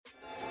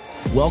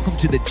Welcome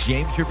to the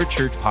James River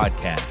Church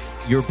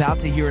podcast. You're about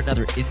to hear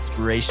another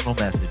inspirational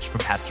message from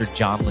Pastor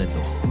David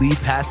Lindell, lead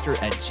pastor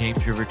at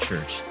James River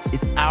Church.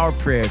 It's our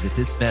prayer that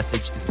this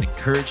message is an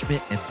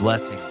encouragement and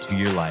blessing to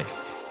your life.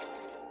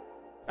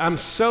 I'm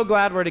so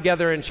glad we're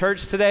together in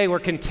church today. We're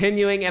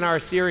continuing in our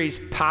series,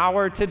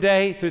 Power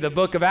Today, through the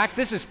book of Acts.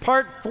 This is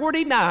part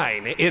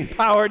 49 in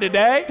Power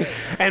Today,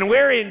 and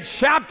we're in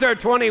chapter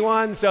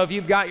 21. So if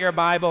you've got your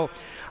Bible,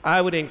 I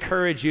would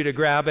encourage you to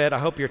grab it. I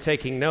hope you're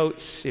taking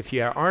notes. If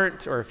you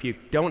aren't, or if you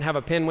don't have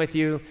a pen with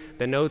you,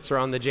 the notes are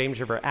on the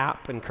James River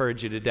app. I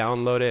encourage you to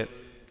download it.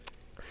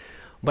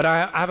 But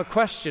I have a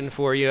question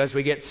for you as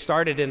we get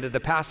started into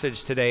the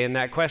passage today, and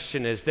that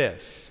question is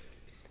this: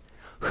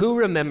 who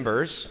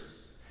remembers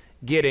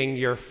getting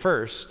your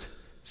first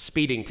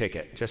speeding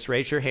ticket? Just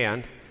raise your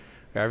hand,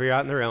 wherever you're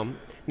out in the room.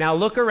 Now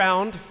look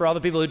around for all the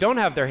people who don't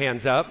have their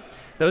hands up.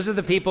 Those are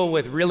the people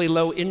with really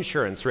low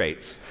insurance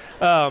rates.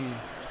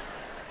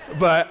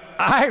 But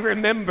I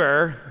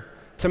remember,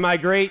 to my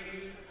great,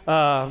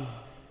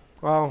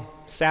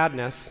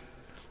 sadness,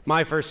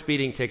 my first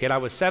speeding ticket. I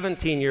was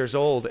 17 years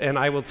old, and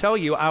I will tell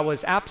you, I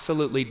was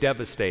absolutely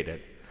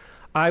devastated.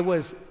 I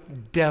was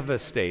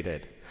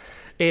devastated.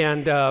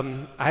 And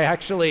I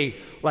actually,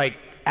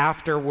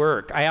 after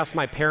work, I asked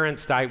my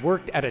parents, I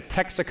worked at a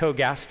Texaco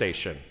gas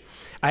station.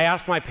 I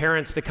asked my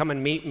parents to come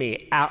and meet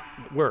me at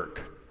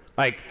work.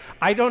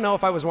 I don't know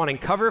if I was wanting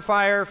cover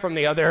fire from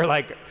the other,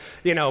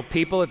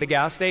 people at the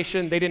gas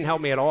station. They didn't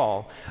help me at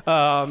all.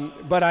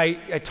 But I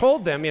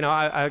told them,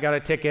 I got a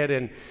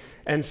ticket,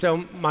 and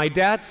so my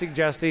dad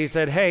suggested, he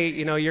said, hey,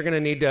 you're going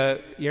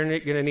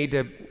to need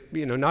to,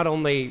 not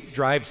only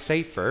drive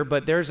safer,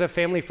 but there's a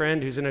family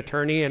friend who's an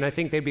attorney, and I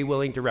think they'd be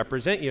willing to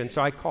represent you. And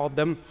so I called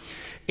them,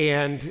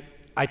 and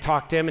I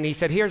talked to him, and he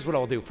said, here's what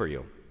I'll do for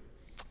you.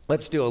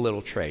 Let's do a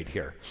little trade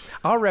here.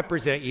 I'll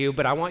represent you,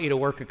 but I want you to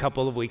work a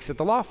couple of weeks at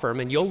the law firm,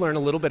 and you'll learn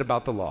a little bit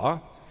about the law,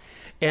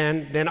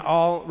 and then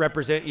I'll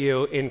represent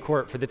you in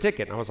court for the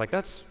ticket. And I was like,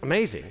 that's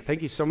amazing.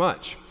 Thank you so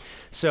much.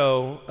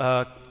 So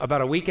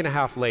about a week and a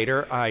half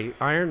later, I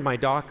ironed my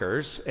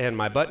Dockers and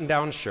my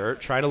button-down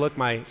shirt, tried to look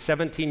my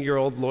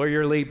 17-year-old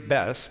lawyerly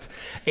best,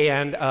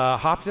 and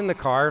hopped in the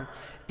car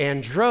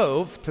and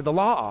drove to the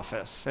law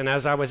office. And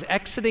as I was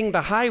exiting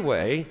the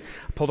highway,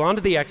 pulled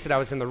onto the exit, I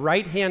was in the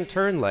right-hand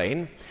turn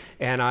lane,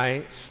 and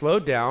I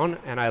slowed down,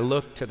 and I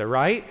looked to the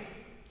right,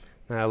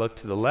 and I looked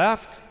to the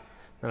left,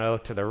 and I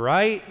looked to the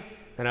right,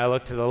 and I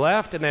looked to the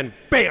left, and then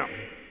bam!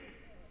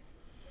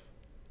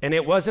 And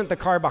it wasn't the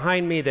car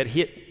behind me that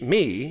hit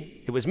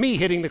me, it was me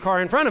hitting the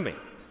car in front of me.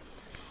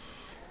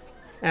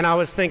 And I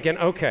was thinking,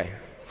 okay,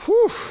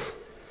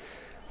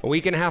 a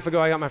week and a half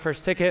ago I got my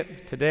first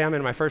ticket, today I'm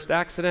in my first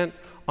accident,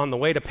 on the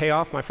way to pay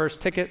off my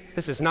first ticket.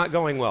 This is not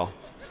going well.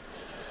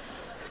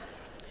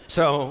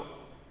 So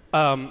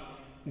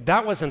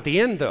that wasn't the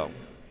end though,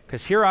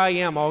 because here I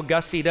am all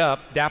gussied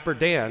up, Dapper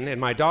Dan, in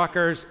my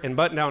Dockers and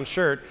button-down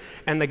shirt,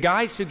 and the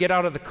guys who get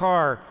out of the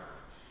car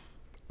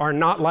are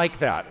not like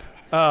that.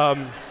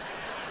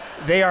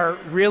 They are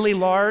really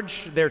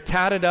large, they're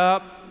tatted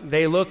up,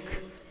 they look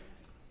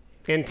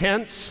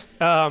intense,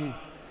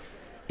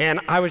 and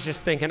I was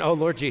just thinking, oh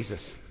Lord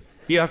Jesus,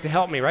 you have to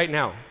help me right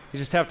now. You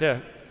just have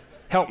to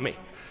help me.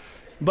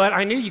 But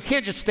I knew you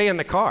can't just stay in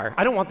the car.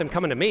 I don't want them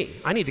coming to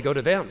me. I need to go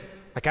to them.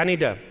 I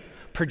need to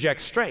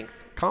project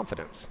strength,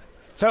 confidence.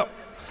 So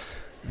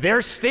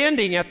they're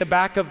standing at the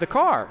back of the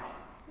car,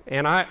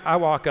 and I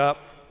walk up,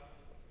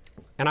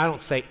 and I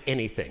don't say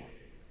anything.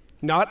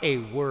 Not a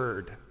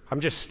word. I'm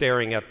just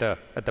staring at the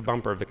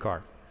bumper of the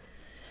car.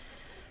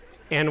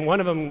 And one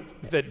of them,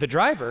 the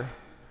driver,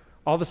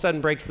 all of a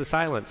sudden breaks the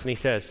silence, and he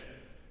says,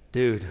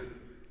 dude,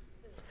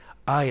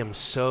 I am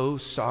so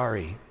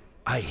sorry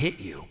I hit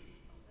you.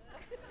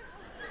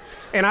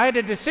 And I had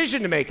a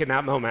decision to make in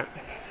that moment.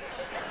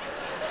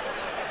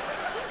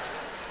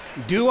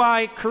 Do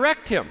I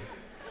correct him?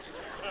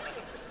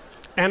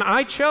 And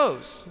I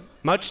chose,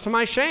 much to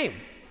my shame,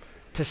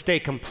 to stay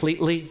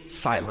completely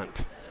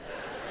silent.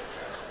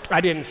 I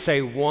didn't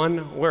say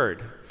one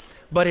word.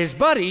 But his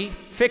buddy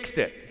fixed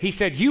it. He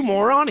said, you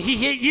moron, he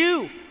hit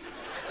you.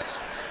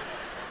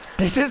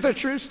 This is a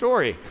true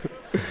story.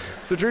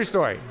 It's a true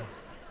story.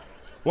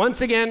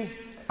 Once again,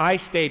 I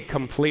stayed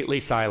completely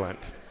silent.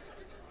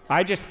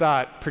 I just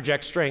thought,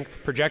 project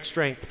strength, project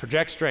strength,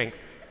 project strength.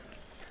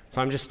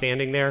 So I'm just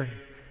standing there,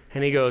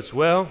 and he goes,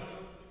 well,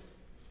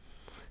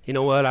 you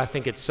know what? I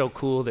think it's so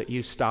cool that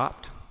you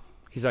stopped.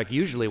 He's like,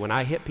 usually when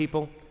I hit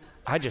people,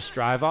 I just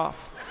drive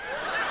off.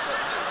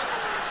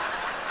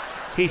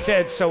 He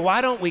said, so why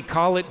don't we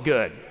call it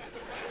good?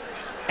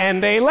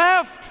 And they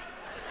left,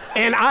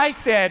 and I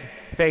said,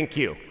 thank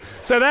you.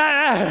 So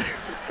that's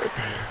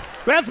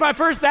my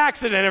first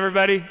accident,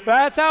 everybody.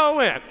 That's how it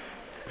went.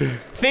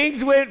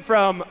 Things went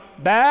from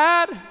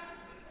bad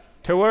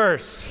to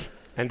worse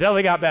until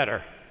they got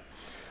better.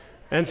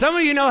 And some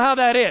of you know how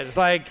that is.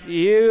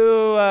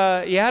 You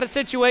had a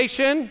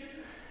situation,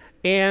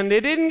 and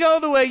it didn't go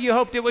the way you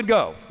hoped it would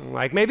go.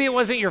 Maybe it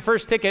wasn't your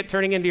first ticket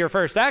turning into your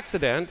first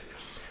accident,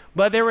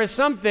 But there was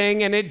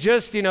something, and it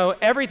just,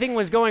 everything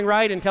was going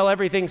right until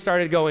everything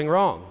started going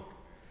wrong.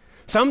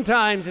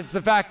 Sometimes it's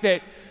the fact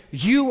that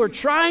you were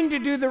trying to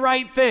do the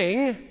right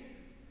thing.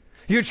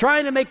 You're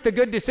trying to make the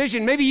good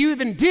decision. Maybe you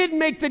even did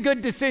make the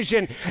good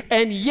decision,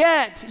 and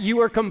yet you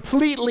were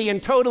completely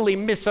and totally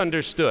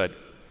misunderstood.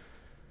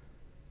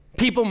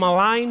 People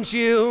maligned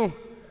you.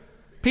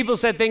 People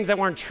said things that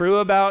weren't true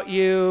about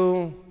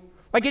you.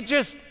 Like it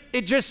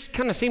just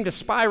kind of seemed to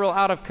spiral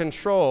out of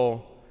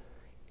control.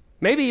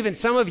 Maybe even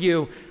some of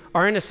you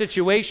are in a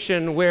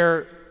situation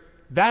where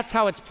that's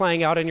how it's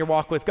playing out in your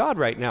walk with God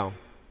right now.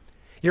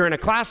 You're in a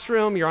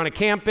classroom, you're on a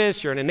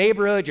campus, you're in a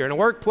neighborhood, you're in a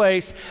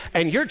workplace,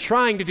 and you're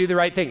trying to do the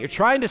right thing. You're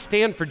trying to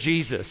stand for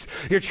Jesus.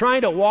 You're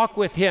trying to walk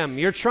with him.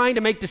 You're trying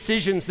to make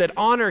decisions that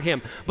honor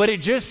him. But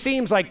it just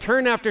seems like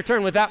turn after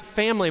turn with that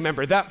family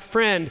member, that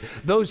friend,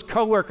 those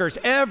coworkers,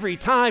 every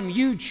time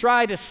you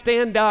try to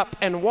stand up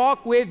and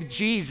walk with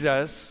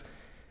Jesus,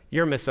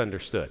 you're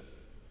misunderstood.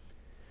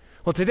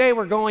 Well, today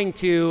we're going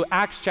to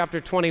Acts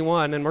chapter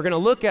 21, and we're going to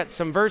look at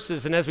some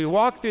verses. And as we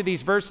walk through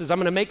these verses, I'm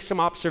going to make some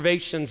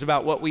observations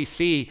about what we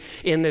see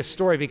in this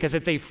story because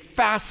it's a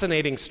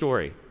fascinating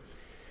story.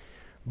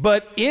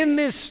 But in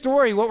this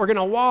story, what we're going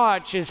to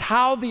watch is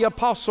how the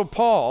Apostle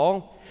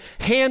Paul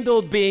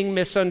handled being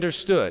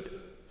misunderstood.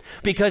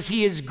 Because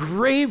he is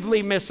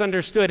gravely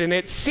misunderstood. And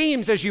it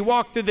seems as you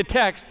walk through the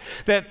text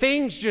that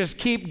things just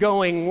keep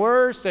going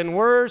worse and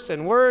worse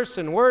and worse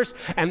and worse.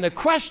 And the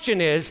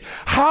question is,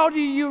 how do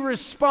you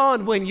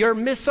respond when you're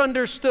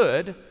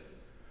misunderstood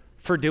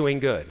for doing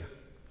good?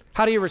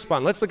 How do you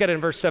respond? Let's look at it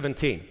in verse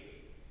 17.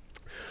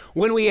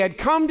 When we had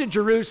come to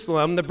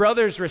Jerusalem, the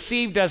brothers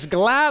received us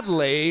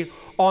gladly.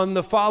 On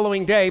the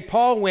following day,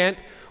 Paul went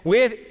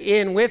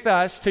with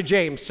us to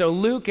James. So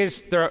Luke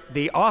is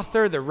the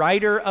author, the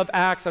writer of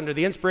Acts under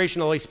the inspiration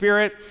of the Holy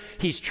Spirit.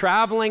 He's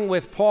traveling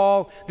with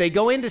Paul. They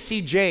go in to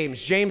see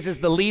James. James is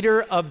the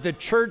leader of the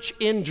church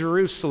in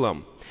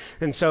Jerusalem.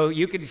 And so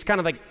he's kind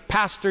of like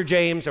Pastor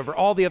James over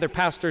all the other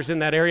pastors in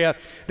that area.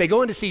 They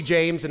go in to see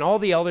James, and all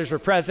the elders were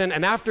present.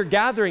 And after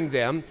gathering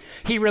them,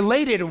 he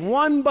related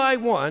one by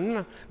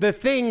one the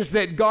things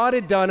that God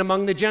had done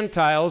among the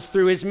Gentiles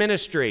through his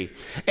ministry.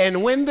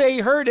 And when they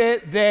heard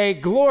it, they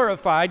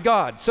glorified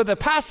God. So the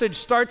passage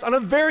starts on a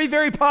very,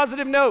 very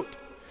positive note.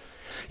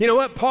 You know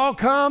what? Paul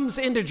comes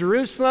into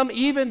Jerusalem,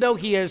 even though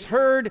he has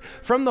heard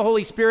from the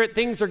Holy Spirit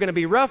things are going to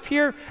be rough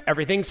here,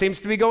 everything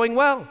seems to be going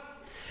well.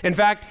 In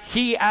fact,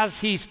 as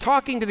he's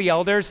talking to the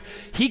elders,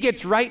 he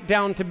gets right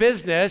down to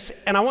business,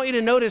 and I want you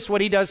to notice what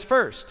he does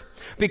first,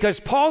 because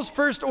Paul's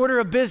first order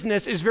of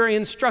business is very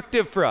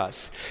instructive for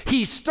us.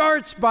 He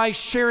starts by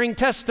sharing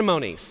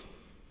testimonies.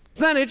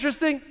 Isn't that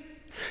interesting?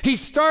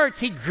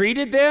 He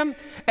greeted them,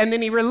 and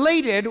then he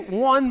related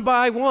one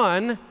by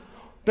one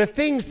the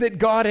things that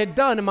God had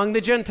done among the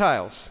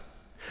Gentiles.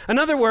 In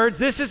other words,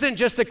 this isn't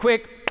just a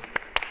quick,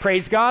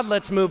 praise God,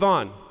 let's move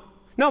on.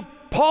 No,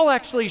 Paul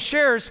actually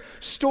shares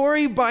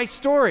story by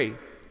story.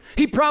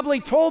 He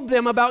probably told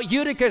them about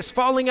Eutychus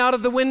falling out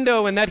of the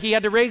window and that he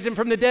had to raise him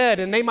from the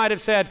dead. And they might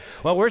have said,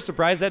 well, we're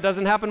surprised that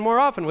doesn't happen more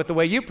often with the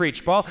way you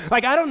preach, Paul.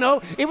 I don't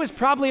know. It was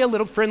probably a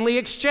little friendly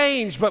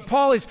exchange, but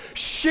Paul is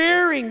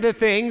sharing the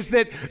things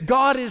that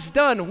God has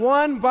done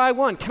one by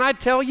one. Can I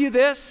tell you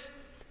this?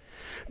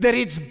 That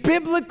it's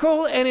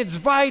biblical and it's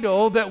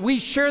vital that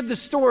we share the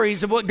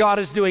stories of what God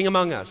is doing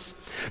among us.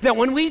 That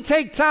when we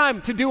take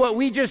time to do what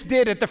we just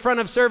did at the front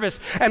of service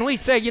and we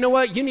say, you know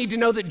what, you need to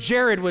know that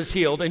Jared was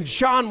healed and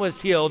John was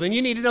healed and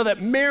you need to know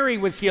that Mary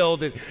was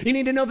healed and you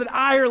need to know that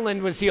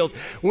Ireland was healed.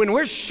 When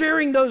we're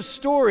sharing those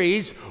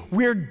stories,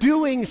 we're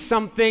doing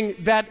something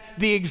that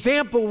the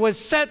example was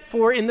set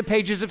for in the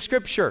pages of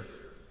Scripture.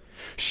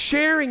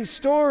 Sharing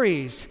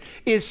stories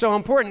is so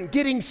important.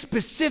 Getting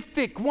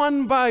specific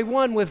one by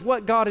one with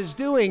what God is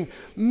doing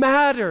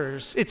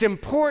matters. It's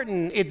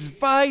important. It's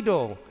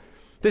vital.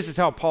 This is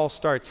how Paul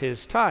starts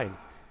his time.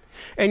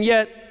 And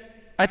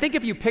yet, I think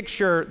if you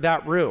picture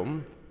that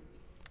room,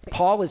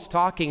 Paul is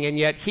talking, and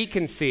yet he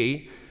can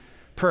see,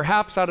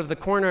 perhaps out of the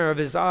corner of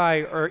his eye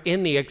or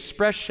in the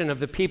expression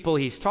of the people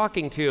he's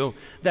talking to,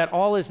 that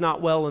all is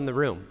not well in the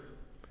room.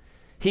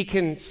 He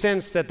can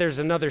sense that there's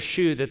another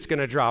shoe that's going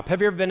to drop.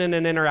 Have you ever been in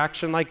an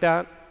interaction like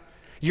that?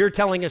 You're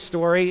telling a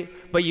story,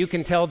 but you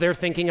can tell they're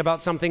thinking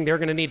about something they're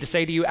going to need to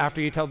say to you after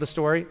you tell the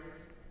story.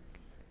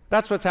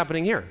 That's what's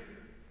happening here.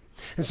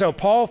 And so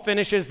Paul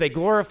finishes, they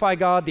glorify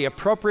God, the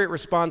appropriate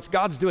response.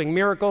 God's doing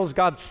miracles,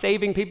 God's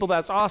saving people,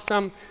 that's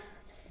awesome.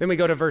 Then we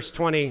go to verse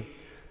 20.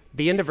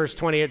 The end of verse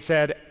 20, it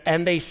said,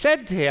 and they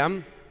said to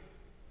him,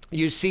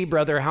 you see,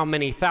 brother, how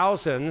many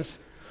thousands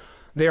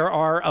there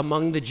are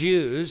among the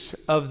Jews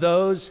of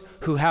those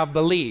who have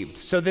believed.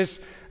 So this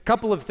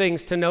couple of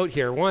things to note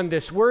here. One,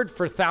 this word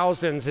for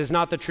thousands is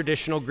not the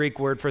traditional Greek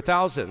word for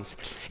thousands.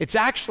 It's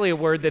actually a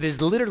word that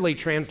is literally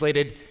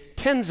translated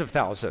tens of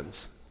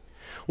thousands.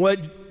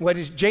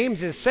 What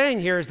James is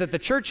saying here is that the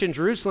church in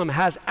Jerusalem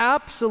has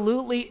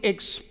absolutely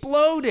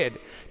exploded.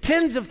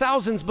 Tens of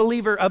thousands of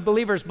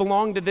believers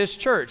belong to this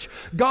church.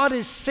 God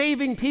is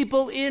saving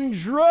people in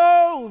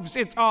droves.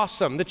 It's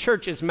awesome. The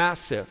church is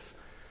massive.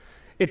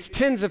 It's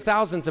tens of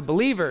thousands of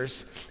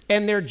believers,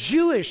 and they're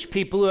Jewish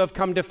people who have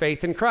come to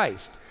faith in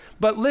Christ.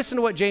 But listen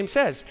to what James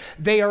says.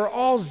 They are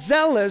all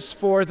zealous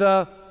for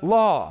the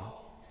law,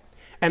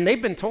 and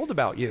they've been told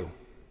about you.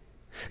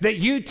 That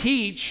you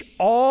teach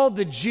all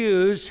the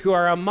Jews who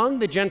are among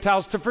the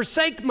Gentiles to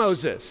forsake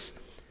Moses,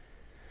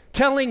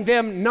 telling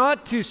them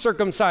not to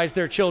circumcise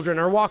their children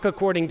or walk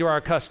according to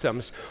our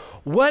customs.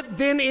 What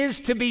then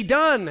is to be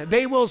done?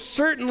 They will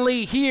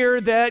certainly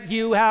hear that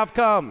you have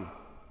come.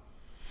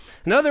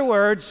 In other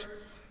words,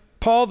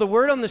 Paul, the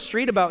word on the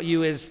street about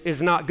you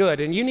is not good.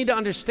 And you need to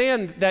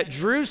understand that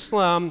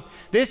Jerusalem,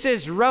 this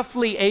is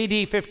roughly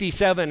AD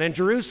 57, and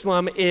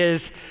Jerusalem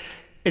is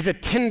a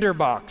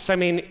tinderbox. I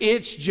mean,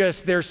 it's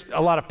just, there's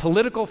a lot of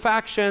political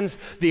factions.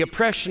 The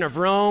oppression of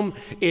Rome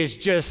is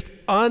just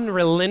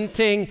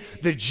unrelenting.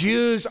 The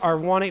Jews are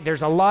wanting,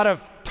 there's a lot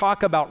of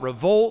talk about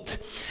revolt.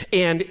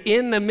 And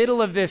in the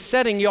middle of this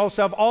setting, you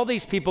also have all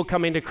these people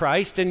coming to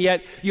Christ, and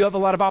yet you have a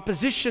lot of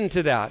opposition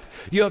to that.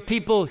 You have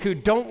people who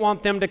don't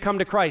want them to come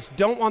to Christ,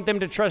 don't want them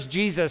to trust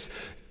Jesus,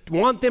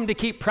 want them to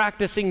keep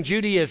practicing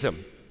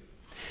Judaism.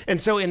 And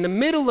so in the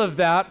middle of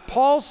that,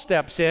 Paul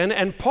steps in,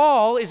 and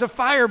Paul is a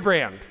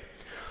firebrand.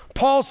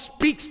 Paul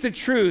speaks the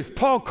truth.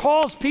 Paul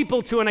calls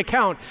people to an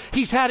account.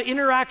 He's had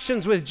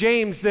interactions with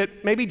James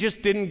that maybe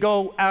just didn't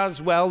go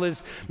as well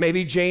as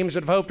maybe James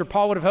would have hoped or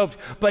Paul would have hoped,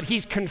 but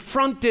he's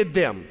confronted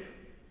them.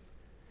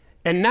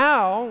 And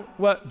now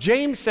what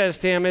James says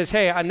to him is,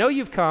 hey, I know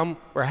you've come.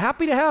 We're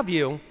happy to have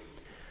you,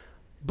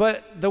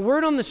 but the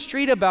word on the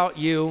street about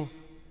you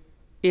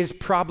is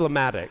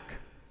problematic.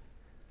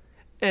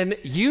 And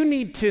you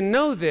need to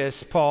know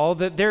this, Paul,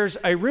 that there's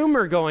a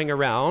rumor going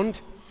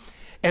around,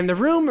 and the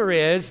rumor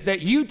is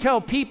that you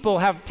tell people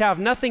to have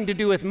nothing to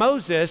do with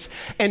Moses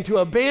and to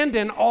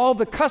abandon all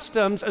the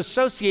customs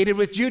associated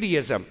with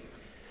Judaism.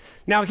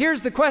 Now,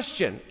 here's the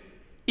question.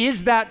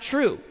 Is that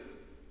true?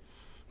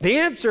 The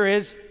answer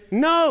is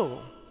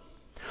no.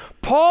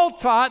 Paul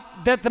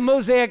taught that the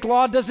Mosaic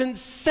law doesn't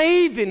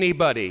save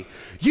anybody.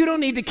 You don't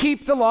need to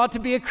keep the law to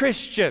be a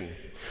Christian,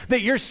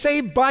 that you're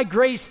saved by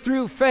grace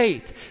through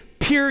faith.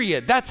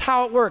 Period. That's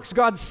how it works.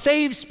 God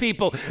saves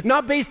people,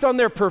 not based on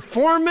their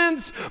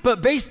performance,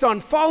 but based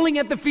on falling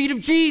at the feet of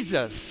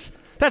Jesus.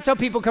 That's how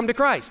people come to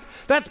Christ.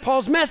 That's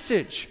Paul's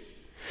message.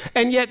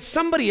 And yet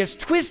somebody has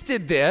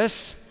twisted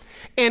this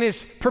and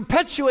is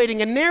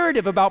perpetuating a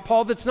narrative about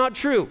Paul that's not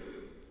true.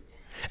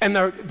 And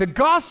the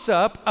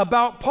gossip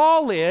about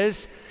Paul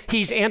is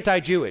he's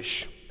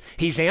anti-Jewish.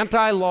 He's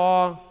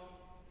anti-law.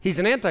 He's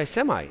an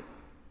anti-Semite.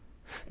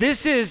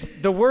 This is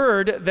the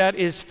word that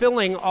is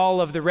filling all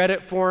of the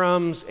Reddit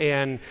forums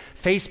and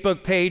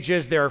Facebook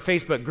pages. There are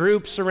Facebook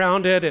groups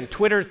around it and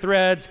Twitter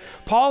threads.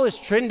 Paul is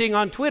trending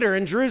on Twitter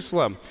in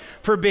Jerusalem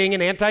for being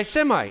an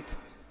anti-Semite.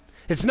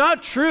 It's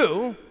not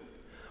true,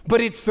 but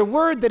it's the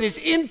word that has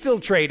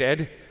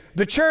infiltrated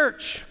the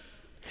church.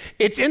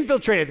 It's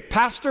infiltrated.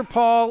 Pastor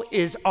Paul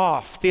is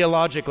off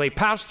theologically.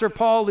 Pastor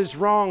Paul is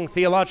wrong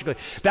theologically.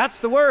 That's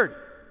the word.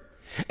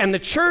 And the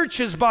church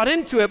has bought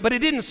into it, but it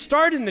didn't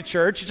start in the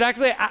church. It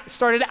actually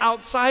started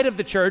outside of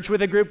the church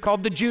with a group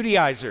called the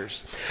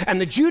Judaizers. And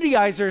the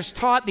Judaizers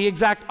taught the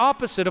exact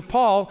opposite of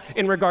Paul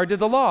in regard to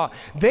the law.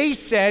 They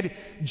said,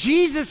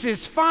 Jesus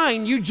is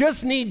fine, you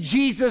just need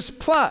Jesus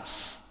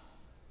plus.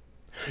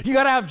 You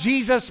got to have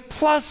Jesus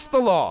plus the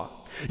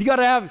law. You got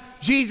to have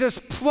Jesus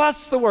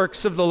plus the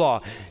works of the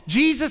law.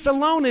 Jesus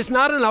alone is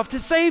not enough to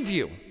save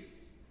you.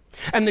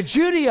 And the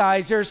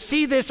Judaizers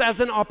see this as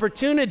an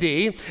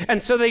opportunity,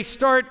 and so they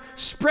start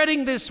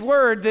spreading this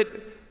word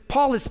that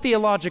Paul is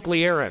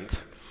theologically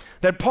errant,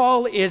 that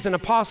Paul is an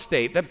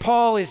apostate, that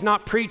Paul is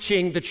not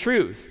preaching the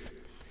truth.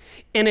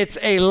 And it's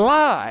a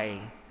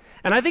lie.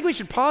 And I think we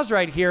should pause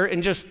right here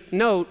and just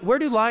note, where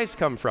do lies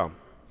come from?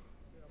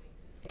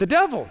 The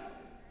devil.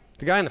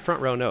 The guy in the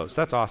front row knows.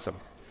 That's awesome.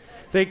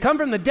 They come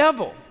from the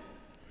devil.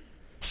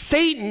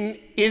 Satan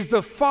is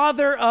the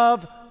father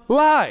of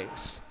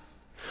lies.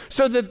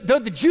 So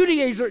the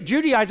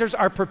Judaizers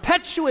are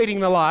perpetuating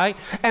the lie,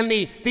 and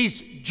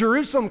these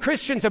Jerusalem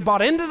Christians have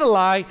bought into the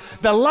lie.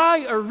 The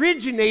lie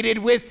originated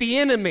with the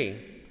enemy.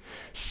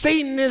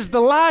 Satan is the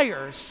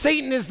liar.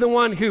 Satan is the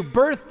one who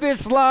birthed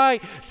this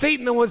lie.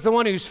 Satan was the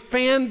one who's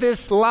fanned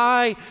this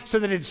lie so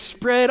that it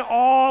spread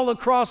all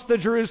across the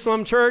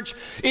Jerusalem church.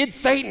 It's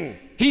Satan.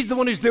 He's the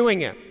one who's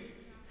doing it.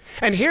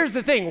 And here's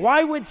the thing.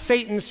 Why would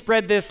Satan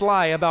spread this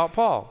lie about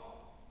Paul?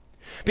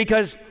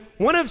 Because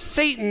one of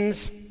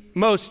Satan's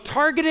most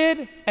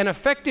targeted and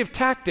effective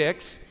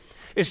tactics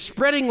is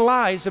spreading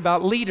lies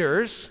about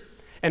leaders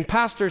and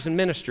pastors and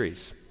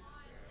ministries.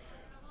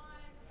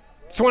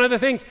 It's one of the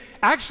things,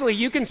 actually,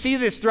 you can see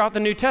this throughout the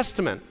New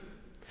Testament,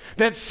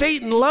 that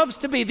Satan loves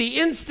to be the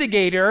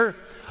instigator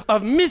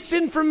of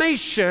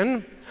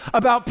misinformation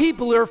about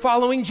people who are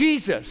following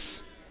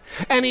Jesus.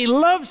 And he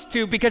loves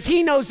to because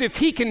he knows if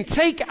he can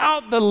take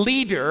out the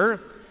leader,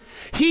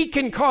 he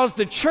can cause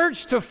the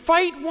church to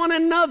fight one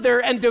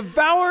another and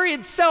devour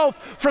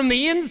itself from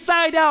the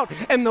inside out,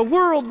 and the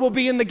world will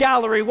be in the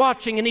gallery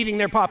watching and eating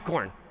their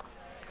popcorn.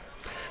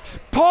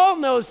 Paul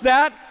knows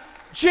that.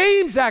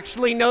 James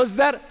actually knows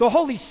that. The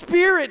Holy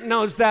Spirit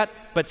knows that,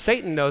 but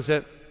Satan knows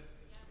it.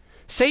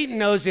 Satan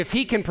knows if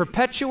he can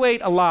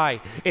perpetuate a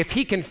lie, if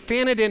he can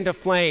fan it into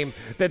flame,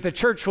 that the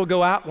church will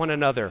go at one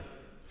another.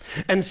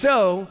 And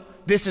so,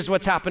 this is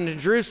what's happened in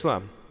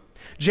Jerusalem.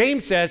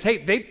 James says, hey,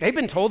 they've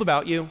been told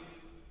about you.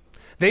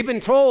 They've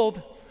been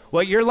told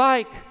what you're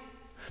like.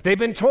 They've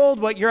been told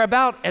what you're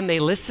about, and they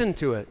listen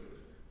to it.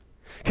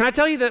 Can I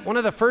tell you that one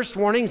of the first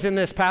warnings in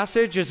this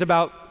passage is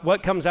about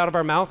what comes out of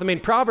our mouth? I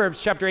mean,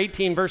 Proverbs chapter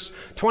 18, verse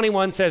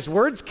 21 says,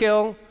 words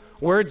kill,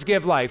 words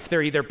give life.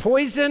 They're either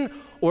poison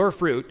or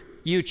fruit.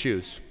 You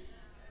choose.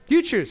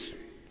 You choose.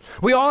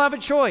 We all have a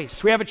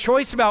choice. We have a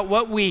choice about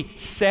what we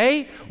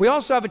say. We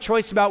also have a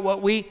choice about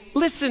what we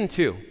listen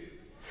to.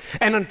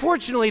 And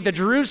unfortunately, the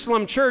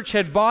Jerusalem church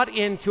had bought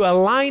into a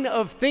line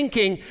of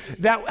thinking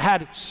that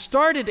had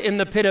started in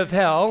the pit of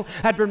hell,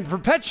 had been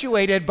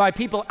perpetuated by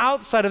people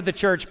outside of the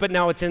church, but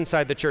now it's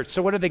inside the church.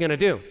 So what are they going to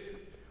do?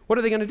 What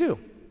are they going to do?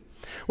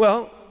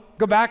 Well,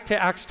 go back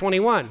to Acts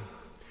 21.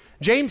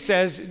 James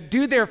says,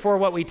 do therefore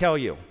what we tell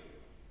you.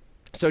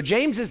 So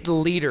James is the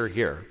leader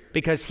here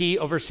because he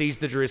oversees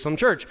the Jerusalem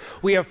church.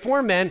 We have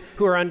 4 men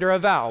who are under a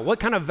vow. What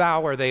kind of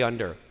vow are they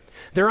under?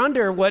 They're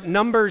under what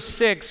Numbers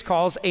 6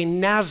 calls a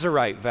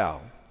Nazirite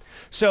vow.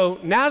 So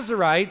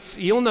Nazirites,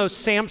 you'll know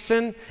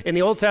Samson in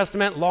the Old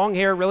Testament, long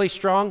hair, really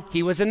strong.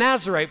 He was a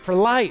Nazirite for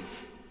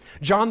life.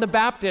 John the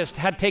Baptist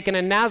had taken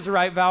a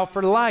Nazirite vow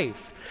for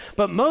life.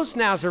 But most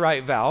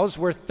Nazirite vows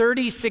were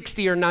 30,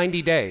 60, or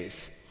 90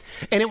 days.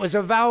 And it was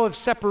a vow of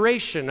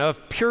separation,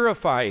 of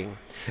purifying.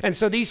 And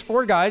so these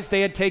 4 guys,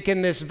 they had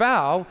taken this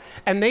vow,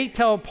 and they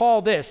tell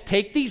Paul this,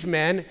 take these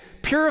men,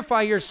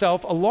 purify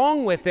yourself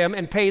along with them,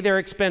 and pay their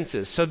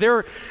expenses. So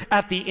they're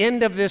at the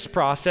end of this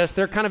process.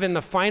 They're kind of in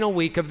the final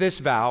week of this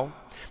vow.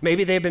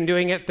 Maybe they've been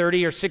doing it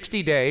 30 or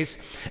 60 days.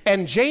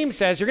 And James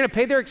says, you're going to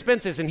pay their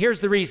expenses, and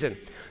here's the reason.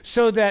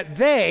 So that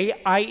they,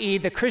 i.e.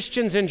 the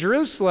Christians in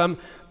Jerusalem,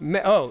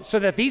 so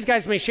that these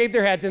guys may shave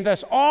their heads, and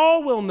thus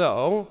all will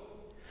know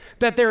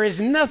that there is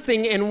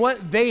nothing in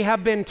what they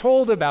have been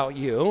told about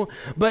you,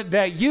 but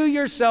that you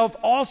yourself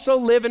also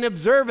live in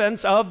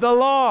observance of the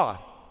law.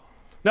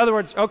 In other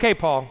words, okay,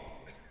 Paul,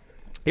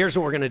 here's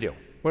what we're going to do.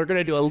 We're going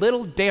to do a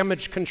little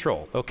damage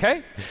control,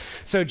 okay?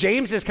 So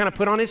James has kind of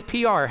put on his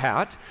PR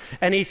hat,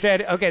 and he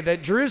said, okay, the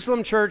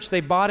Jerusalem church, they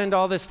bought into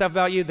all this stuff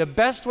about you. The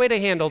best way to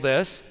handle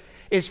this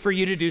is for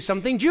you to do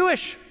something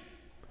Jewish.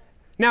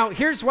 Now,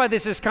 here's why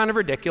this is kind of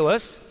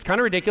ridiculous. It's kind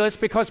of ridiculous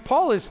because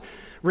Paul is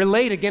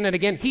relayed again and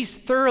again. He's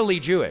thoroughly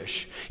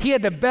Jewish. He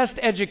had the best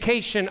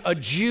education a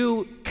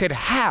Jew could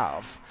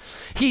have.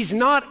 He's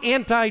not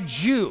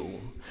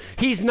anti-Jew.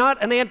 He's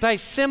not an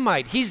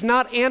anti-Semite. He's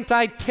not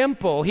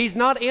anti-temple. He's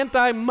not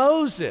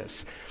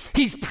anti-Moses.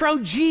 He's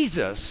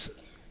pro-Jesus.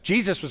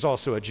 Jesus was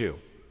also a Jew.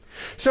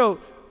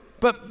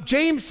 But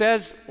James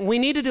says we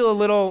need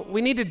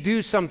to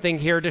do something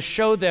here to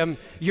show them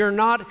you're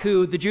not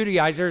who the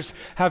Judaizers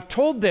have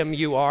told them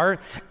you are,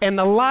 and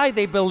the lie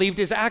they believed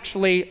is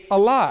actually a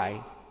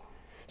lie,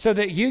 so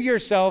that you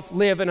yourself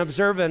live in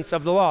observance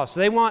of the law.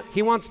 So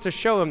he wants to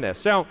show them this.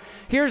 So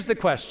here's the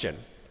question.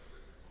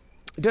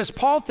 Does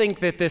Paul think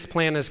that this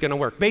plan is going to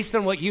work based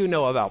on what you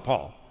know about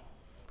Paul?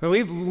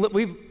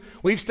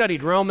 We've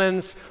studied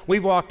Romans.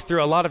 We've walked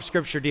through a lot of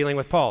scripture dealing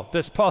with Paul.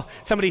 Does Paul,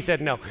 somebody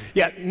said no.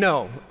 Yeah,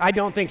 no, I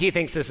don't think he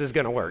thinks this is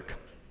going to work.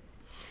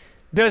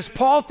 Does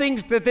Paul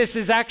think that this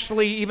is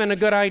actually even a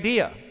good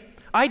idea?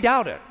 I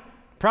doubt it.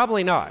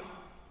 Probably not.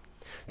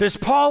 Does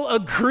Paul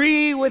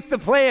agree with the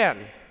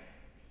plan?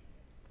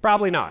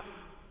 Probably not.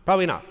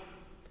 Probably not.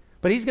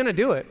 But he's going to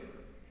do it.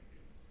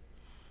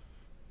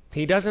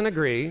 He doesn't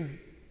agree.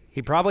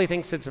 He probably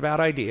thinks it's a bad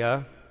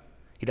idea.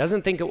 He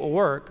doesn't think it will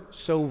work.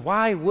 So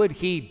why would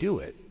he do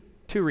it?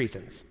 2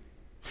 reasons.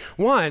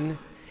 One,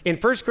 in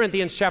 1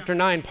 Corinthians chapter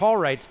 9, Paul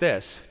writes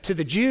this, to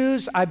the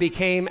Jews I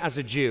became as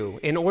a Jew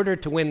in order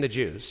to win the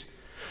Jews.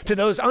 To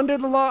those under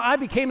the law, I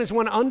became as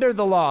one under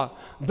the law,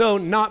 though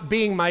not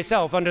being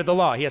myself under the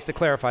law. He has to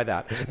clarify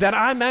that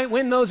I might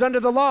win those under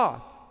the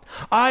law.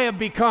 I have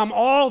become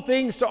all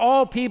things to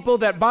all people,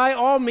 that by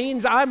all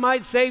means I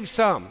might save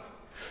some.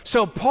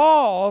 So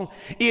Paul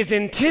is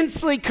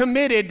intensely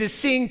committed to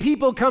seeing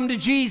people come to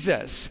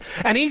Jesus,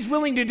 and he's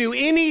willing to do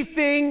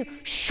anything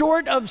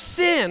short of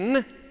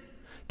sin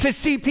to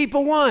see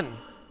people won.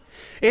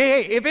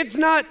 Hey, if it's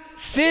not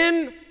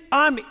sin,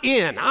 I'm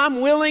in.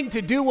 I'm willing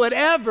to do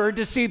whatever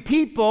to see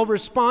people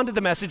respond to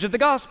the message of the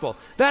gospel.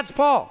 That's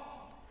Paul.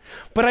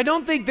 But I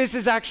don't think this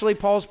is actually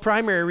Paul's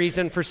primary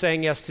reason for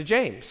saying yes to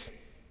James.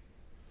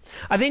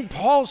 I think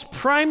Paul's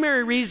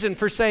primary reason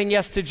for saying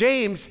yes to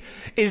James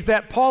is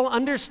that Paul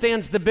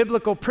understands the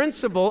biblical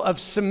principle of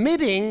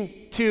submitting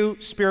to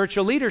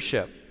spiritual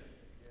leadership.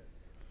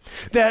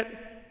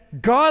 That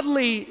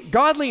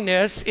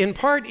godliness in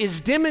part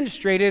is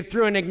demonstrated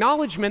through an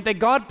acknowledgement that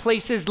God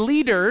places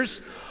leaders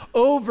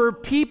over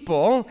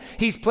people.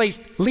 He's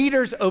placed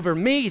leaders over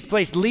me. He's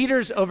placed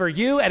leaders over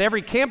you. At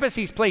every campus,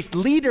 he's placed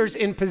leaders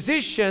in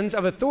positions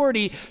of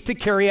authority to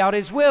carry out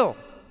his will.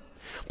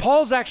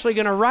 Paul's actually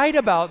going to write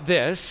about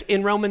this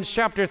in Romans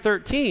chapter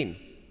 13.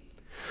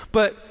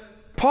 But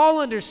Paul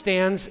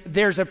understands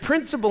there's a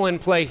principle in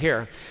play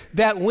here,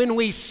 that when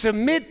we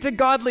submit to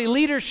godly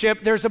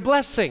leadership, there's a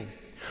blessing.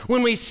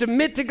 When we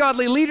submit to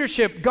godly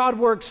leadership, God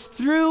works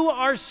through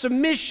our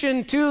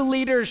submission to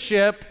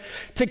leadership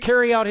to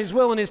carry out his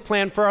will and his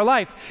plan for our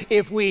life.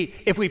 If we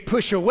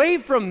push away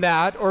from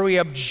that or we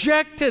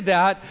object to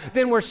that,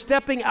 then we're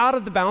stepping out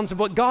of the bounds of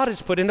what God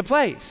has put into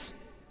place.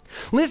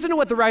 Listen to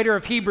what the writer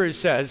of Hebrews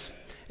says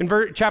in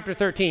chapter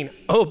 13.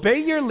 Obey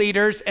your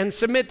leaders and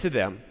submit to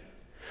them,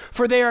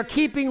 for they are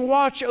keeping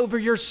watch over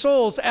your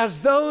souls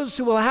as those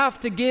who will have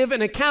to give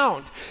an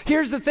account.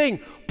 Here's the thing.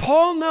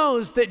 Paul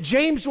knows that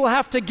James will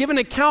have to give an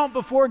account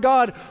before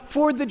God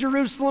for the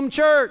Jerusalem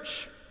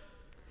church.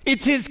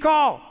 It's his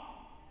call.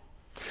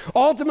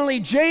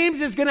 Ultimately,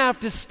 James is going to have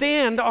to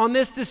stand on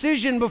this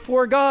decision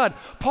before God.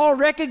 Paul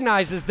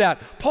recognizes that.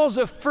 Paul's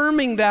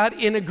affirming that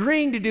in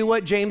agreeing to do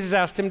what James has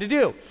asked him to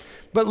do.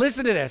 But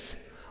listen to this.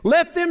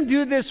 Let them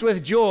do this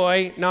with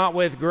joy, not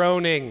with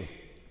groaning,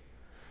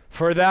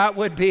 for that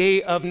would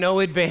be of no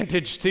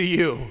advantage to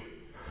you.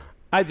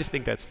 I just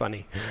think that's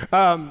funny.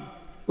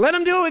 Let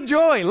them do it with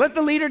joy. Let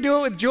the leader do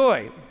it with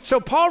joy.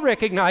 So Paul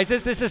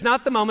recognizes this is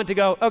not the moment to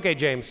go, okay,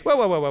 James,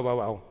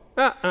 whoa.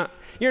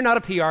 You're not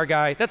a PR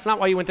guy. That's not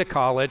why you went to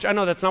college. I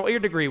know that's not what your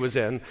degree was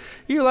in.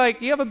 You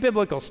have a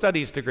biblical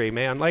studies degree,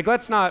 man.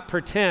 Let's not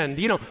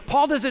pretend.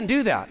 Paul doesn't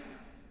do that.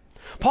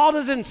 Paul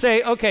doesn't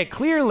say, okay,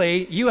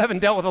 clearly you haven't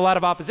dealt with a lot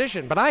of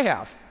opposition, but I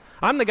have.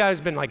 I'm the guy who's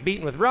been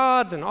beaten with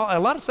rods and a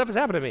lot of stuff has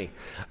happened to me.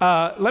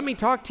 Let me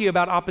talk to you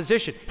about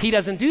opposition. He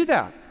doesn't do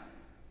that.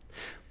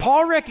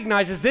 Paul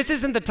recognizes this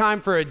isn't the time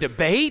for a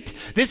debate.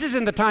 This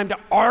isn't the time to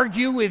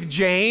argue with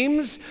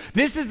James.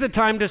 This is the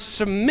time to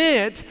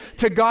submit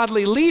to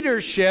godly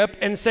leadership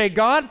and say,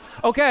 God,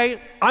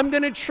 okay, I'm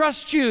going to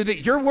trust you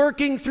that you're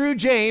working through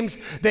James,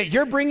 that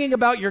you're bringing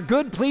about your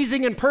good,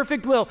 pleasing, and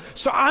perfect will.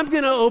 So I'm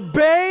going to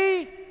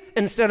obey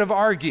instead of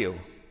argue.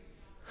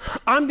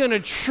 I'm going to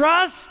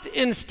trust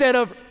instead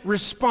of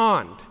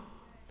respond.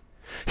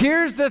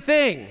 Here's the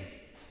thing.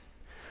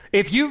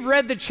 If you've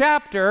read the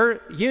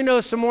chapter, you know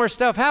some more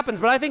stuff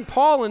happens. But I think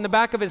Paul, in the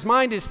back of his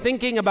mind, is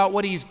thinking about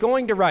what he's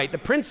going to write, the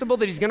principle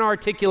that he's going to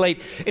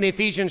articulate in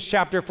Ephesians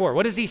chapter 4.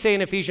 What does he say in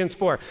Ephesians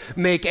 4?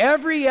 Make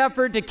every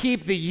effort to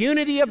keep the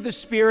unity of the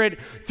Spirit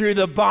through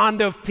the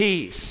bond of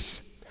peace.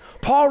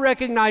 Paul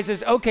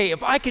recognizes, okay,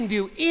 if I can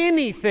do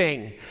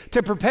anything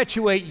to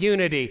perpetuate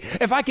unity,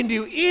 if I can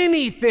do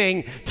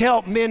anything to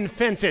help mend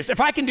fences, if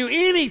I can do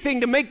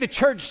anything to make the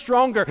church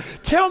stronger,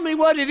 tell me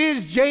what it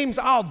is, James,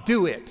 I'll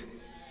do it.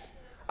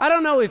 I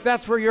don't know if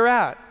that's where you're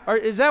at. Or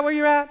is that where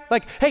you're at?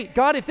 Hey,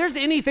 God, if there's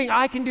anything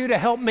I can do to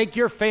help make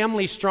your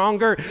family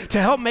stronger,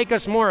 to help make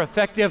us more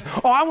effective,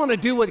 I want to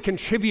do what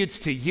contributes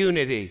to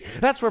unity.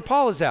 That's where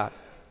Paul is at.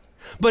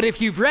 But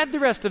if you've read the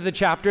rest of the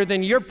chapter,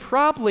 then you're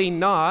probably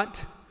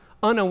not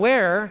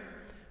unaware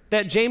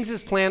that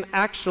James's plan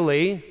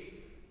actually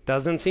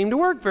doesn't seem to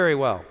work very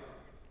well.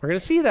 We're going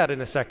to see that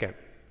in a second.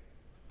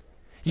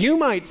 You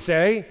might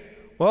say,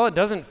 well, it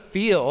doesn't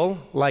feel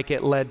like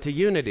it led to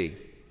unity.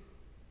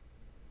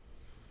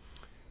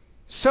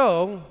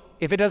 So,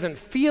 if it doesn't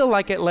feel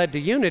like it led to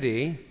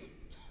unity,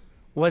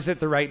 was it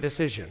the right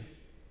decision?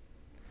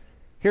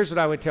 Here's what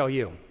I would tell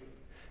you.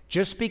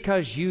 Just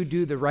because you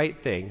do the right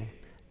thing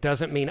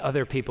doesn't mean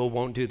other people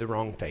won't do the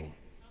wrong thing.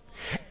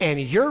 And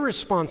your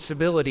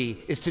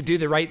responsibility is to do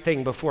the right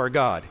thing before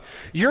God.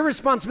 Your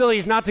responsibility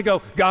is not to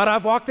go, God,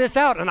 I've walked this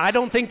out and I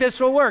don't think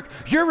this will work.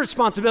 Your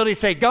responsibility is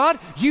to say, God,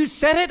 you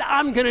said it,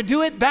 I'm going to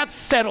do it, that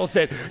settles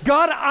it.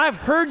 God, I've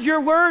heard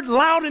your word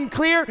loud and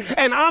clear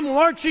and I'm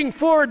marching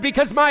forward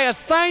because my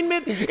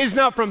assignment is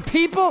not from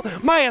people,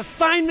 my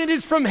assignment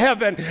is from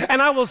heaven. And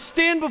I will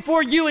stand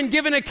before you and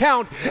give an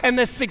account. And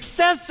the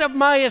success of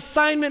my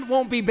assignment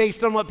won't be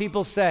based on what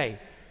people say.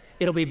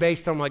 It'll be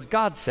based on what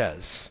God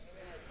says.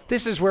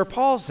 This is where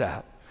Paul's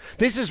at.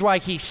 This is why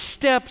he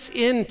steps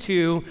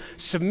into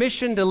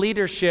submission to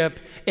leadership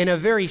in a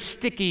very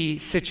sticky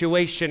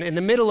situation. In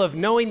the middle of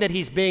knowing that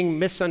he's being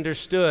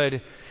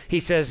misunderstood,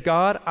 he says,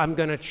 God, I'm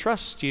going to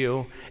trust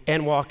you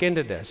and walk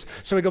into this.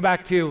 So we go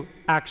back to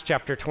Acts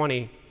chapter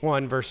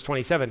 21, verse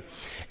 27.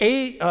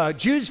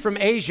 Jews from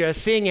Asia,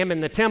 seeing him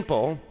in the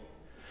temple,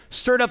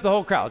 stirred up the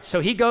whole crowd.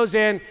 So he goes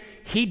in,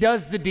 he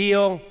does the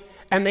deal,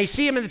 and they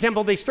see him in the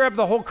temple, they stir up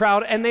the whole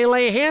crowd, and they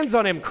lay hands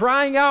on him,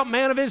 crying out,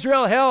 Man of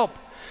Israel, help.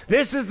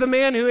 This is the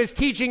man who is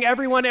teaching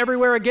everyone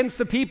everywhere against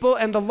the people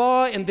and the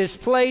law in this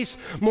place.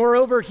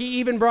 Moreover, he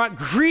even brought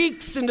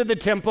Greeks into the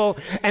temple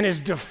and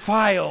has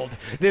defiled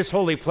this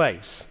holy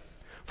place.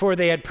 For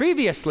they had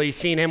previously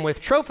seen him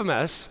with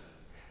Trophimus,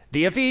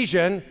 the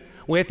Ephesian,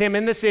 with him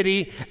in the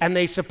city, and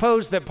they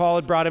supposed that Paul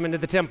had brought him into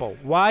the temple.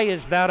 Why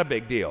is that a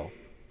big deal?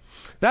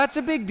 That's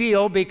a big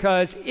deal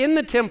because in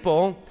the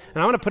temple,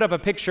 and I want to put up a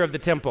picture of the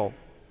temple.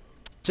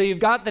 So you've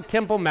got the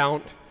Temple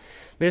Mount.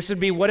 This would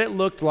be what it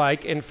looked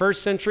like in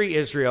first century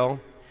Israel.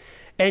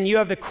 And you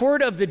have the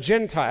court of the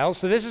Gentiles.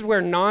 So this is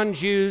where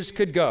non-Jews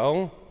could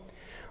go.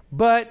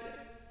 But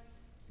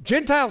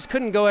Gentiles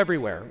couldn't go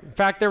everywhere. In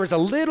fact, there was a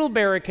little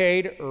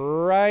barricade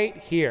right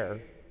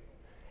here.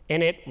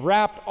 And it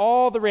wrapped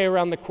all the way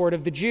around the court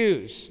of the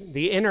Jews,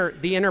 the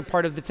inner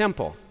part of the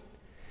temple.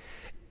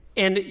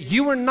 And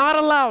you were not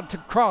allowed to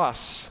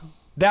cross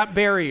that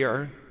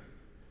barrier.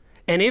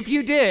 And if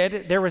you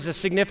did, there was a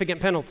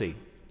significant penalty.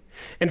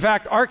 In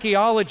fact,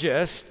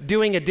 archaeologists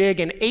doing a dig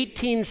in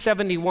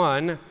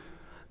 1871,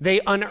 they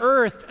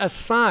unearthed a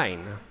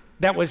sign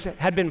that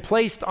had been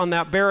placed on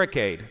that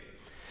barricade.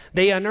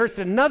 They unearthed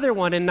another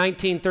one in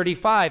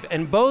 1935,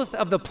 and both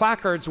of the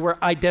placards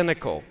were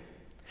identical.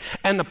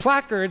 And the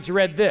placards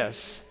read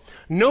this: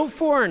 "No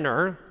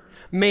foreigner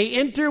may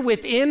enter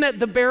within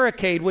the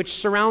barricade which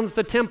surrounds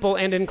the temple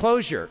and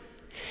enclosure.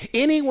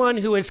 Anyone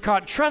who is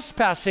caught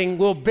trespassing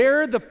will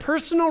bear the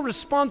personal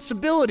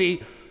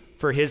responsibility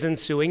for his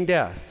ensuing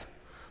death."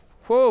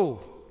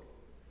 Whoa.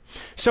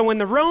 So when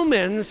the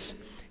Romans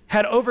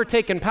had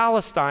overtaken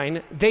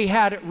Palestine, they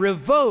had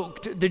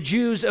revoked the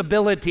Jews'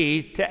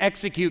 ability to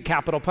execute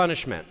capital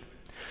punishment.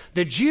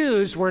 The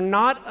Jews were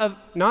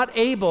not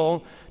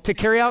able to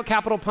carry out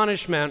capital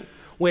punishment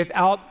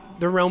without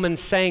the Romans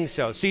saying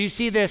so. So you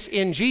see this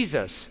in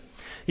Jesus.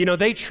 You know,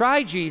 they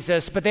try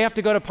Jesus, but they have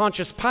to go to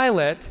Pontius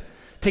Pilate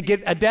to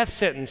get a death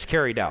sentence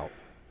carried out.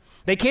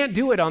 They can't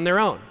do it on their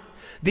own.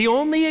 The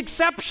only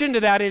exception to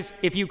that is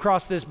if you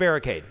cross this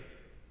barricade.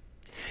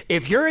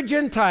 If you're a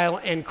Gentile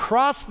and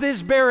cross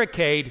this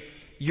barricade,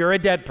 you're a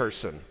dead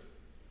person.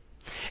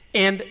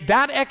 And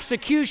that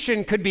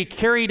execution could be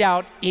carried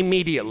out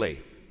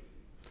immediately.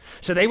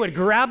 So they would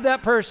grab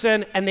that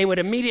person and they would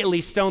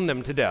immediately stone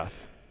them to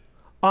death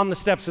on the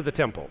steps of the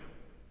temple.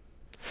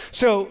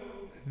 So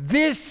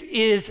this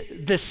is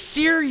the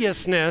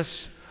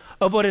seriousness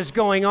of what is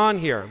going on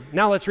here.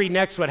 Now let's read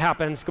next what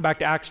happens. Go back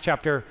to Acts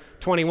chapter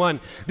 21.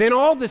 Then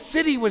all the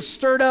city was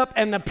stirred up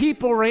and the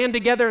people ran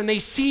together and they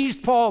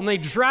seized Paul and they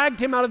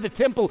dragged him out of the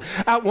temple.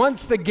 At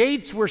once the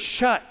gates were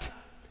shut.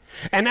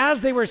 And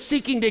as they were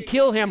seeking to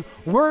kill him,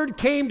 word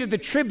came to the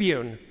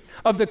tribune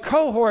of the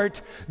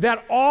cohort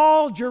that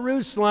all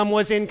Jerusalem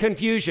was in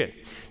confusion.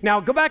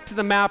 Now go back to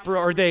the map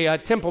or the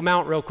Temple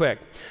Mount real quick.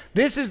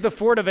 This is the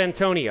fort of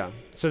Antonia.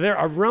 So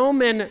a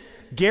Roman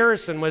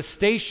garrison was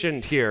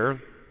stationed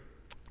here.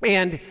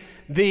 And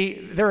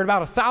there were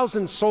about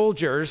 1,000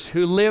 soldiers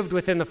who lived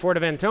within the fort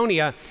of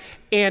Antonia,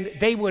 and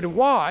they would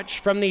watch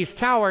from these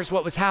towers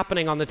what was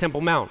happening on the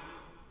Temple Mount.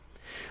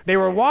 They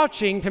were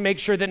watching to make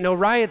sure that no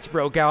riots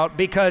broke out,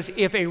 because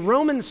if a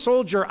Roman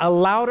soldier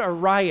allowed a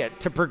riot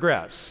to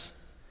progress,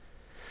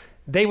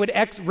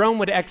 Rome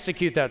would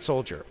execute that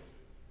soldier.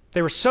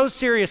 They were so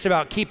serious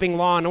about keeping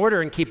law and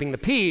order and keeping the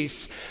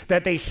peace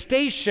that they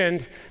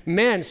stationed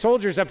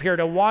soldiers up here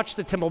to watch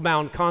the Temple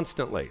Mount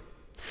constantly.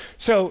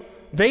 So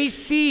they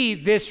see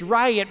this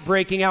riot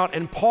breaking out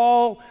and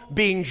Paul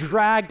being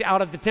dragged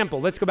out of the temple.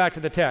 Let's go back to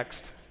the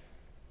text.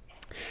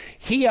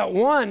 He at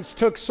once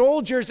took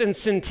soldiers and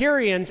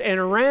centurions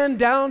and ran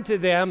down to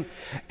them,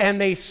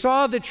 and they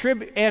saw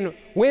and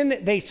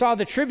when they saw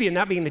the tribune,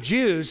 that being the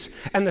Jews,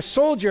 and the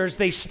soldiers,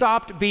 they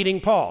stopped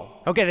beating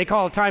Paul. Okay, they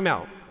call a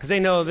timeout because they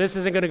know this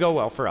isn't going to go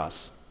well for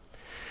us.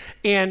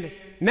 And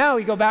now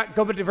we go back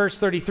to verse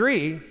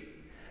 33.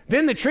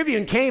 Then the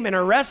tribune came and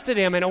arrested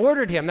him and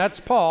ordered him, that's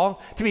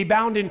Paul, to be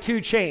bound in 2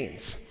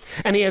 chains.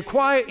 And he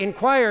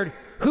inquired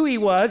who he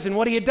was and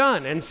what he had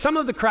done. And some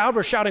of the crowd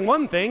were shouting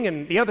one thing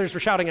and the others were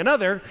shouting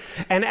another.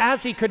 And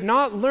as he could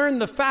not learn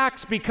the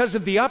facts because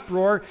of the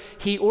uproar,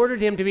 he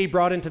ordered him to be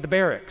brought into the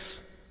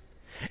barracks.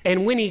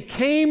 And when he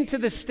came to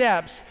the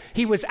steps,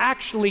 he was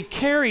actually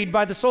carried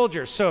by the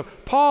soldiers. So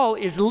Paul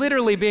is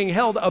literally being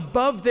held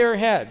above their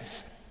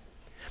heads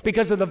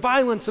because of the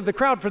violence of the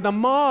crowd, for the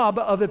mob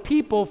of the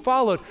people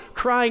followed,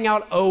 crying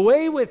out,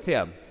 "Away with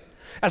him."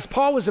 As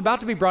Paul was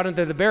about to be brought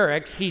into the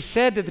barracks, he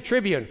said to the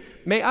tribune,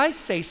 "May I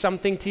say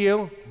something to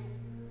you?"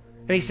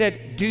 And he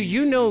said, "Do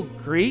you know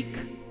Greek?"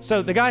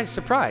 So the guy's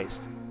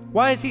surprised.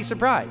 Why is he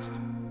surprised?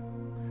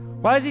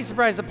 Why is he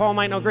surprised that Paul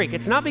might know Greek?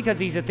 It's not because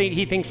he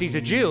thinks he's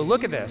a Jew.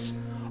 Look at this.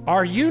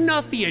 "Are you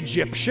not the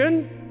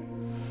Egyptian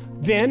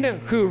then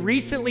who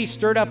recently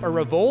stirred up a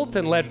revolt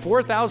and led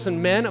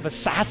 4,000 men of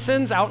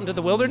assassins out into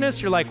the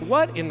wilderness?" You're like,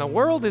 what in the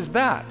world is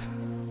that?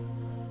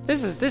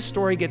 This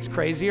story gets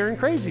crazier and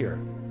crazier.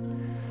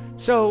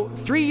 So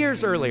 3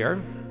 years earlier,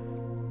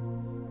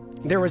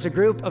 there was a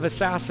group of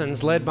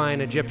assassins led by an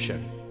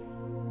Egyptian.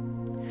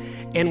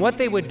 And what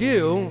they would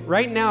do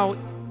right now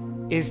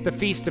is the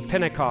Feast of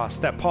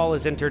Pentecost that Paul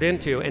has entered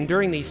into. And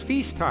during these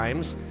feast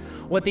times,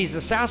 what these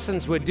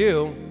assassins would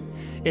do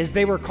is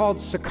they were called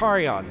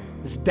Sicarion,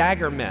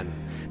 dagger men.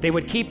 They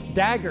would keep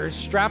daggers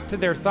strapped to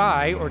their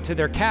thigh or to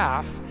their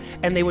calf,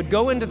 and they would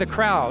go into the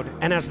crowd,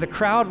 and as the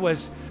crowd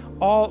was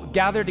all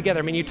gathered together,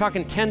 I mean, you're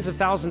talking tens of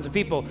thousands of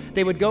people,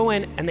 they would go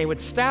in and they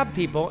would stab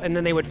people, and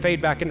then they would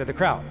fade back into the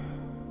crowd.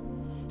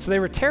 So they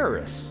were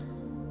terrorists.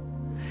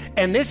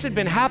 And this had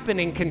been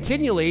happening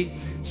continually.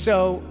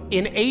 So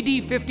in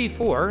AD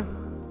 54,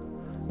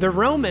 the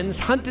Romans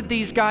hunted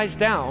these guys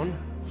down,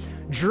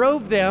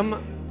 drove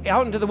them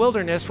out into the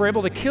wilderness, were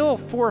able to kill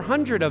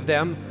 400 of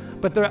them,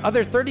 but the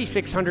other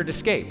 3,600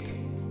 escaped,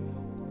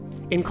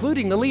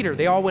 including the leader.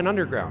 They all went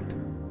underground.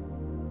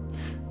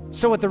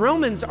 So what the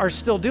Romans are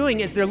still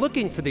doing is they're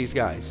looking for these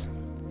guys.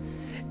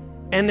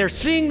 And they're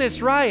seeing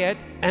this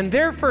riot, and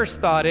their first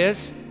thought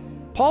is,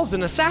 Paul's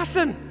an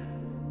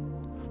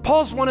assassin.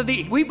 Paul's one of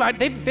the,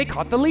 they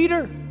caught the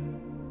leader.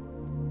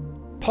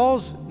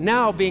 Paul's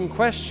now being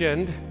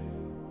questioned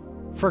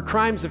for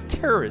crimes of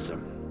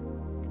terrorism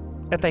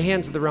at the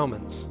hands of the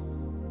Romans.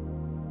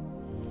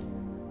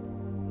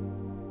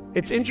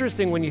 It's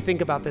interesting when you think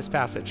about this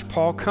passage.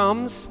 Paul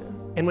comes,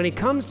 and when he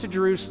comes to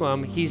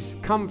Jerusalem, he's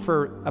come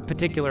for a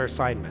particular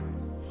assignment.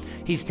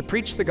 He's to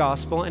preach the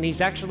gospel, and he's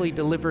actually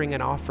delivering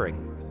an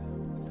offering.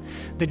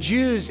 The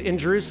Jews in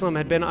Jerusalem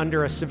had been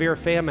under a severe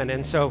famine,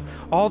 and so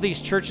all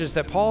these churches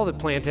that Paul had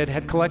planted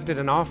had collected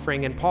an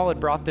offering, and Paul had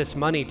brought this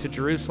money to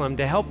Jerusalem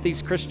to help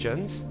these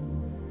Christians.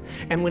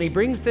 And when he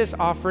brings this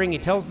offering, he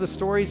tells the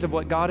stories of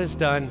what God has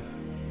done.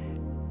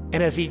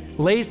 And as he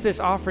lays this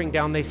offering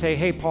down, they say,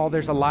 hey, Paul,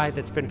 there's a lie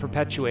that's been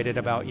perpetuated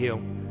about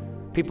you.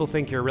 People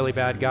think you're a really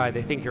bad guy.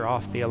 They think you're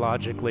off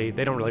theologically.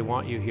 They don't really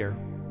want you here.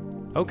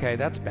 Okay,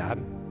 that's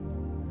bad.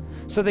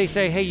 So they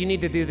say, hey, you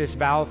need to do this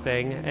vow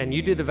thing, and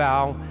you do the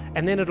vow,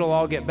 and then it'll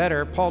all get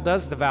better. Paul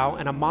does the vow,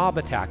 and a mob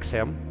attacks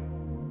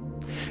him.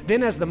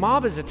 Then as the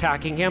mob is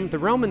attacking him, the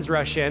Romans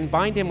rush in,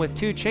 bind him with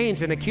 2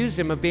 chains, and accuse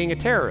him of being a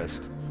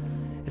terrorist.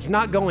 It's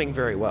not going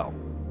very well.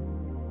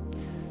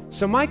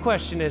 So my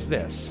question is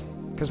this,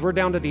 because we're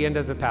down to the end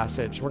of the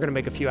passage. We're going to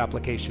make a few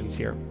applications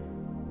here.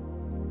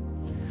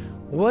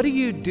 What do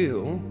you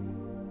do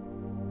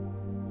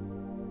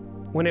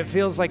when it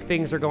feels like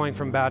things are going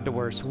from bad to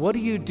worse? What do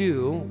you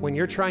do when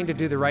you're trying to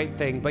do the right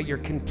thing, but you're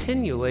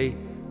continually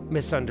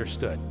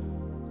misunderstood?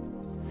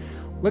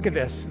 Look at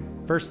this,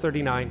 verse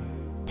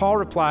 39. Paul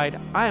replied,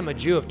 I am a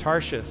Jew of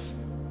Tarshish,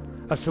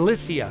 of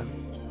Cilicia,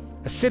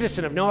 a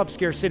citizen of no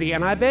obscure city,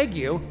 and I beg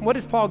you, what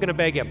is Paul going to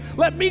beg him?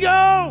 Let me go!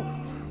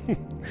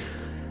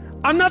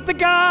 I'm not the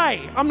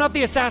guy. I'm not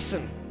the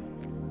assassin.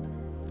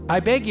 I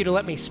beg you to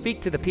let me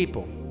speak to the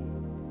people.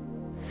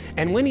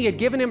 And when he had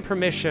given him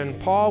permission,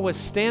 Paul was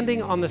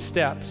standing on the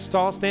steps,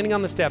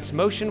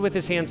 motioned with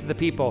his hands to the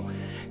people.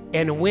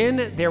 And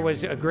when there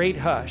was a great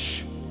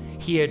hush,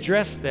 he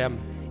addressed them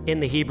in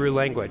the Hebrew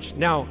language.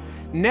 Now,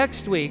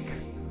 next week,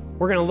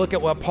 we're going to look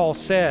at what Paul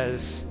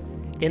says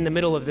in the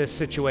middle of this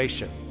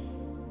situation.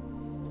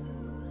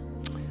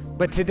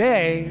 But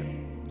today,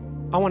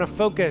 I want to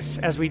focus,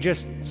 as we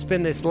just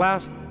spend this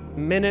last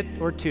minute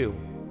or two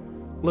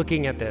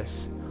looking at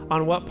this,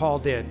 on what Paul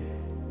did.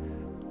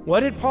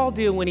 What did Paul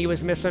do when he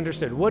was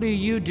misunderstood? What do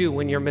you do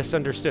when you're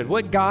misunderstood?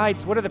 What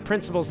are the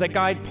principles that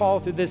guide Paul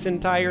through this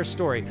entire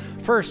story?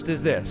 First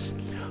is this: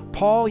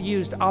 Paul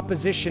used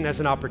opposition as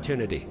an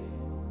opportunity.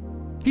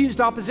 He used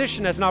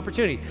opposition as an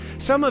opportunity.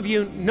 Some of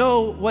you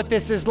know what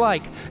this is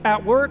like.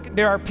 At work,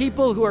 there are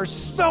people who are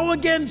so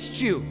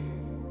against you.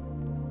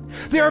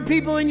 There are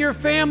people in your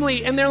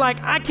family, and they're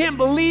like, I can't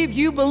believe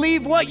you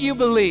believe what you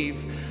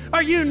believe.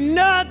 Are you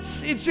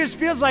nuts? It just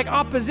feels like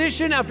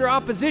opposition after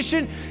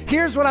opposition.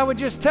 Here's what I would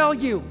just tell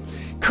you.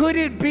 Could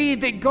it be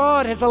that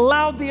God has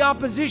allowed the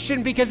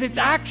opposition because it's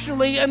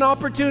actually an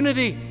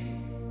opportunity?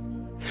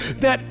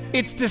 That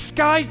it's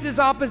disguised as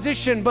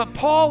opposition, but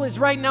Paul is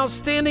right now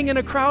standing in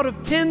a crowd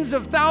of tens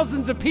of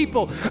thousands of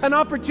people, an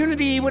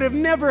opportunity he would have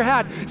never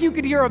had. You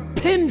could hear a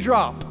pin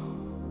drop,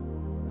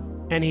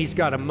 and he's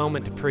got a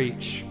moment to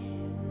preach.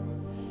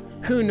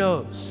 Who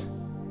knows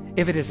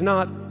if it is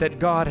not that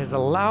God has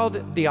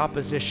allowed the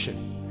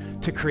opposition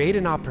to create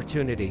an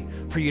opportunity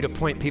for you to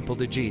point people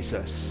to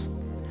Jesus.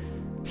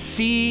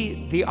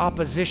 See the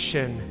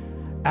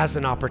opposition as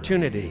an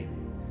opportunity.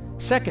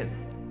 Second,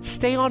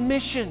 stay on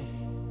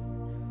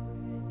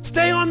mission.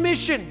 Stay on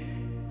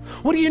mission.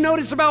 What do you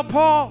notice about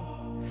Paul?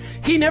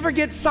 He never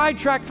gets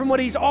sidetracked from what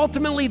he's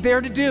ultimately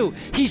there to do.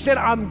 He said,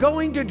 I'm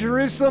going to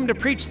Jerusalem to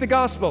preach the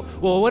gospel.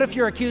 Well, what if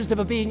you're accused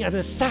of being an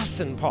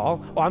assassin,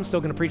 Paul? Well, I'm still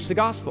going to preach the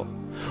gospel.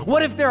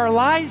 What if there are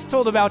lies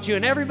told about you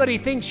and everybody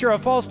thinks you're a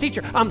false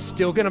teacher? I'm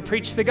still going to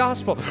preach the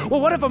gospel.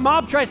 Well, what if a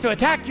mob tries to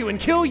attack you and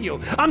kill you?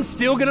 I'm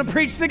still going to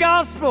preach the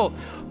gospel.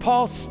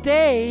 Paul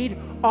stayed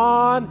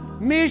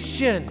on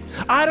mission.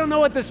 I don't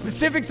know what the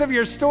specifics of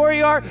your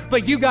story are,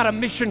 but you got a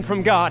mission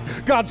from God.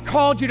 God's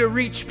called you to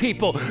reach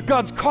people.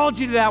 God's called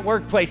you to that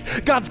workplace.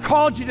 God's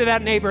called you to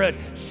that neighborhood.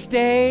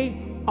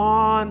 Stay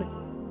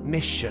on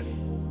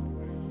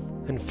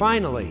mission. And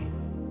finally,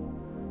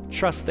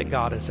 trust that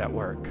God is at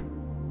work.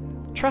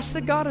 Trust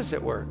that God is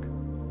at work.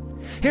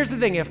 Here's the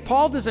thing, if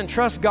Paul doesn't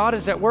trust God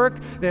is at work,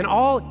 then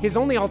his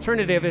only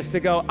alternative is to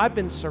go, I've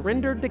been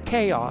surrendered to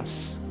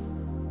chaos.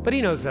 But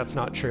he knows that's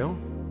not true.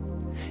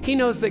 He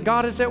knows that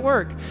God is at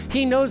work.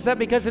 He knows that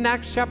because in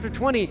Acts chapter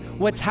 20,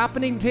 what's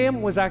happening to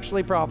him was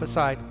actually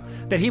prophesied,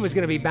 that he was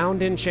going to be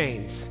bound in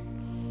chains.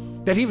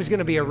 that he was going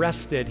to be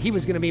arrested, he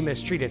was going to be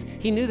mistreated.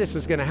 He knew this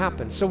was going to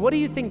happen. So what do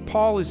you think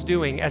Paul is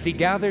doing as he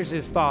gathers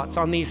his thoughts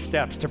on these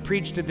steps to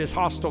preach to this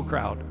hostile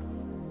crowd?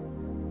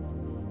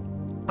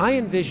 I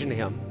envision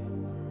him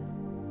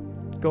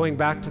going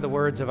back to the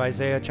words of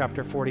Isaiah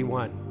chapter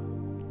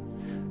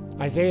 41.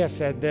 Isaiah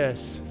said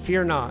this,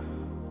 "Fear not."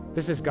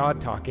 This is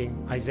God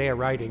talking, Isaiah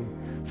writing,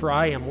 "For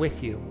I am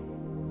with you.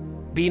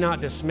 Be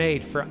not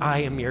dismayed, for I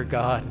am your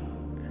God.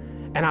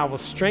 And I will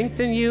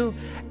strengthen you,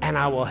 and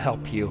I will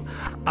help you.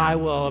 I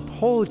will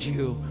uphold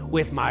you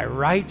with my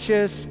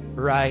righteous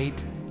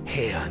right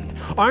hand."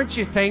 Aren't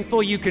you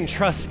thankful you can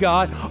trust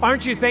God?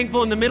 Aren't you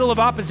thankful in the middle of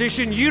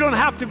opposition, you don't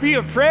have to be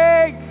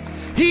afraid?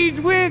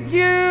 He's with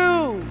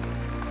you.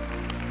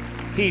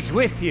 He's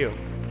with you.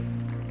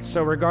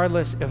 So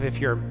regardless of if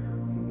you're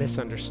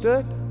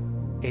misunderstood,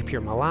 if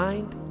you're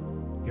maligned,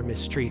 you're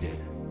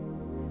mistreated,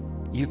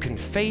 you can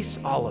face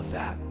all of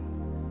that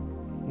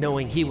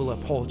knowing he will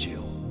uphold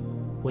you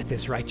with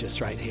his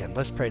righteous right hand.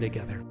 Let's pray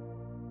together.